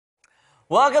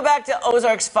Welcome back to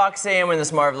Ozarks Fox AM on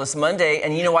this marvelous Monday.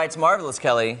 And you know why it's marvelous,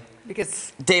 Kelly?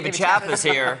 Because David Chapa's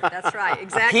here. That's right,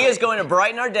 exactly. He is going to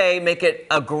brighten our day, make it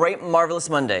a great, marvelous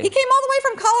Monday. He came all the way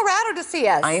from Colorado to see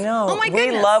us. I know. Oh my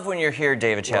goodness. We love when you're here,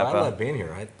 David Chapa. Well, I love being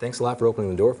here. Thanks a lot for opening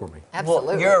the door for me.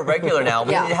 Absolutely. Well, you're a regular now.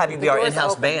 We need to have you be our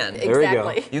in-house band. Exactly. There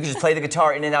we go. You can just play the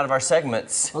guitar in and out of our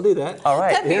segments. I'll do that. All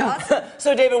right. That'd be awesome.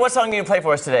 So, David, what song are you going to play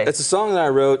for us today? It's a song that I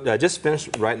wrote, just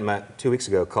finished writing 2 weeks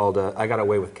ago, called I Got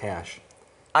Away with Cash.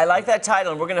 I like that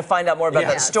title, and we're going to find out more about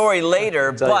that story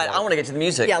later, but I want to get to the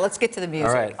music. Yeah, let's get to the music.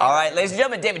 All right. All right, ladies and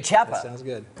gentlemen, David Chapa. That sounds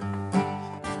good.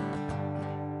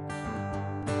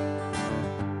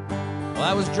 Well,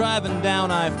 I was driving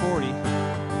down I-40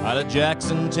 out of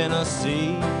Jackson,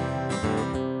 Tennessee.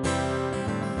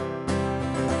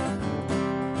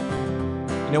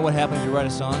 You know what happens when you write a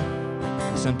song?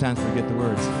 You sometimes forget the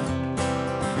words.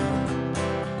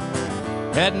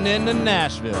 Heading into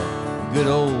Nashville, good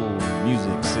old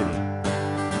Music City.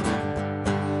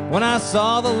 When I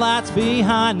saw the lights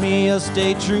behind me, a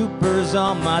state trooper's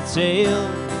on my tail.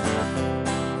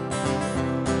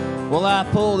 Well, I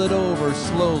pulled it over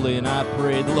slowly and I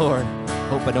prayed, Lord,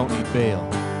 hope I don't need bail.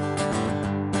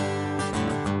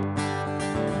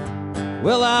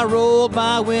 Well, I rolled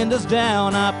my windows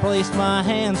down, I placed my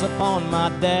hands upon my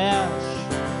dash.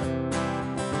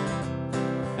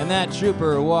 And that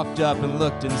trooper walked up and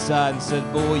looked inside and said,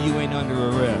 boy, you ain't under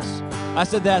arrest. I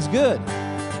said, that's good.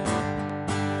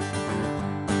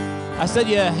 I said,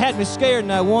 you had me scared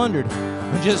and I wondered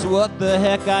just what the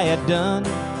heck I had done.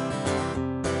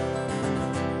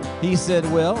 He said,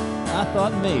 well, I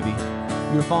thought maybe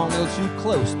you were falling a little too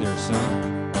close there,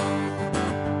 son.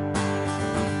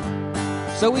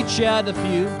 So we chatted a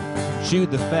few,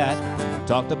 chewed the fat,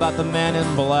 talked about the man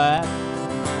in black.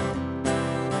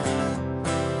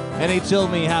 And he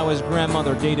told me how his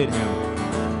grandmother dated him.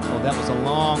 Oh, that was a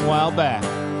long while back.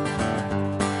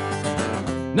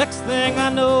 Next thing I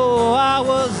know, I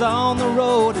was on the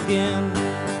road again.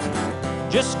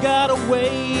 Just got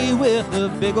away with a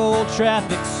big old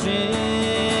traffic sin.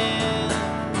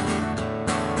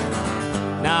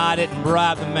 Now, I didn't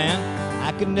bribe the man.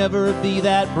 I could never be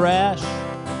that brash.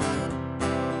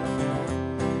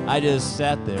 I just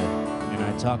sat there and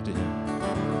I talked to him.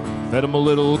 Fed him a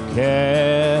little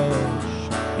cash.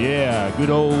 Yeah, good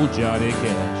old Johnny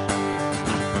Cash.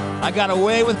 I got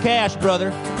away with cash,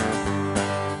 brother.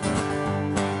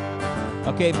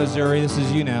 Okay, Missouri, this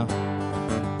is you now.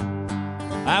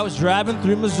 I was driving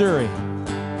through Missouri,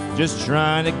 just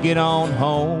trying to get on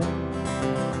home.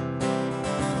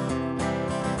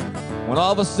 When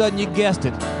all of a sudden, you guessed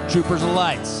it, troopers'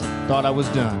 lights thought I was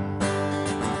done.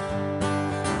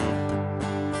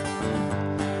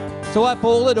 So I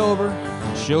pulled it over,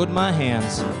 showed my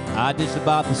hands, I did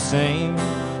about the same.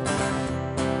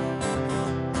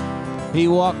 He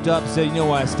walked up and said, you know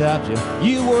why I stopped you?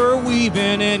 You were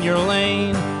weaving in your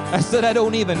lane. I said, I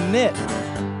don't even knit.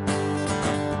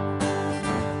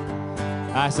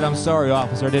 I said, I'm sorry,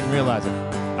 officer, I didn't realize it.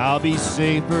 I'll be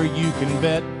safer, you can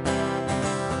bet.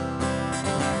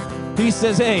 He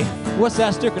says, hey, what's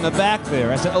that sticker in the back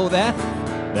there? I said, oh,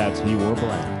 that's he wore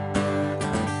black.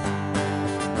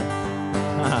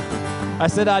 I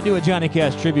said, I do a Johnny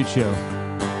Cash tribute show.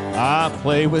 I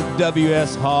play with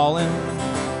W.S. Holland.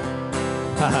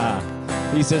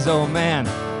 He says, oh man,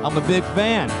 I'm a big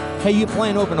fan. Hey, you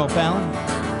playing Open O'Fallon?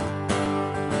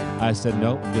 I said,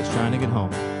 nope, I'm just trying to get home.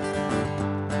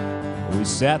 We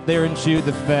sat there and chewed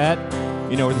the fat.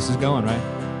 You know where this is going, right?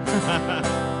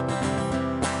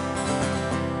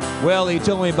 Well, he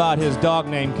told me about his dog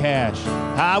named Cash,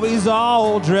 how he's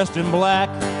all dressed in black.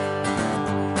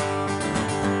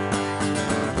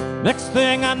 Next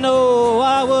thing I know,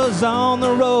 I was on the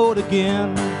road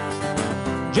again.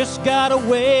 Just got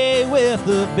away with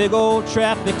a big old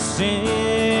traffic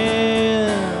sin.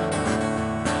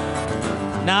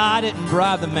 Nah, I didn't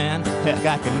bribe the man. Heck,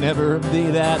 I could never be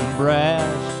that brash.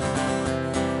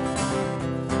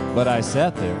 But I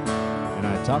sat there and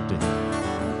I talked to him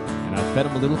and I fed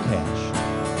him a little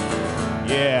cash.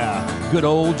 Yeah, good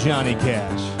old Johnny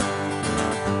Cash.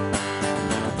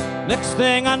 Next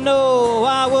thing I know,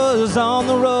 I was on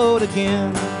the road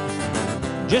again.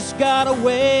 Just got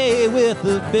away with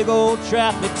a big old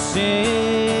traffic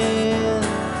sin.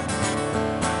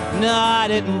 No, I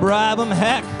didn't bribe him,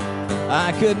 heck,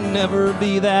 I could never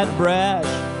be that brash.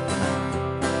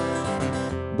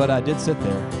 But I did sit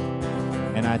there,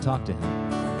 and I talked to him.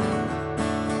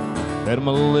 Fed him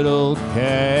a little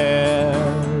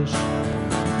cash,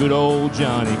 good old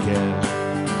Johnny Cash.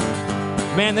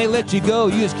 Man, they let you go,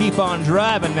 you just keep on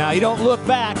driving now. You don't look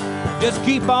back, just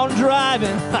keep on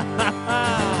driving.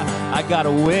 I got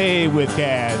away with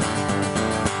cash.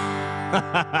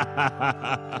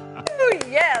 Ooh,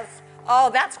 yes. Oh,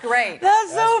 that's great.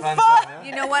 That's so fun.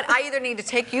 You know what? I either need to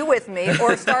take you with me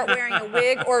or start wearing a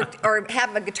wig or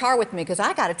have a guitar with me because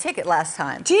I got a ticket last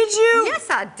time. Did you? Yes,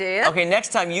 I did. Okay, next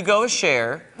time you go as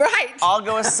Cher. Right. I'll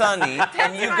go as Sonny,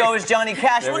 and you go as Johnny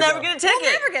Cash. We'll never get a ticket.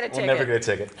 We'll never get a ticket. We'll never get a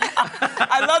ticket.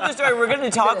 I love the story. We're going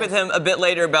to talk with him a bit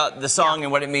later about the song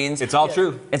and what it means. It's all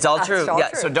true. It's all true. all Yeah,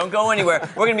 true. so don't go anywhere.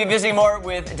 We're going to be visiting more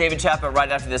with David Chapa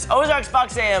right after this. Ozarks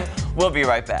FOX AM. We'll be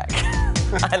right back.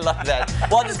 I love that.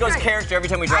 Well, it just goes character every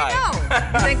time we drive.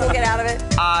 I know. You think we'll get out of it?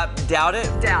 Doubt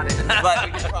it. Doubt it. But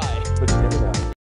we can try.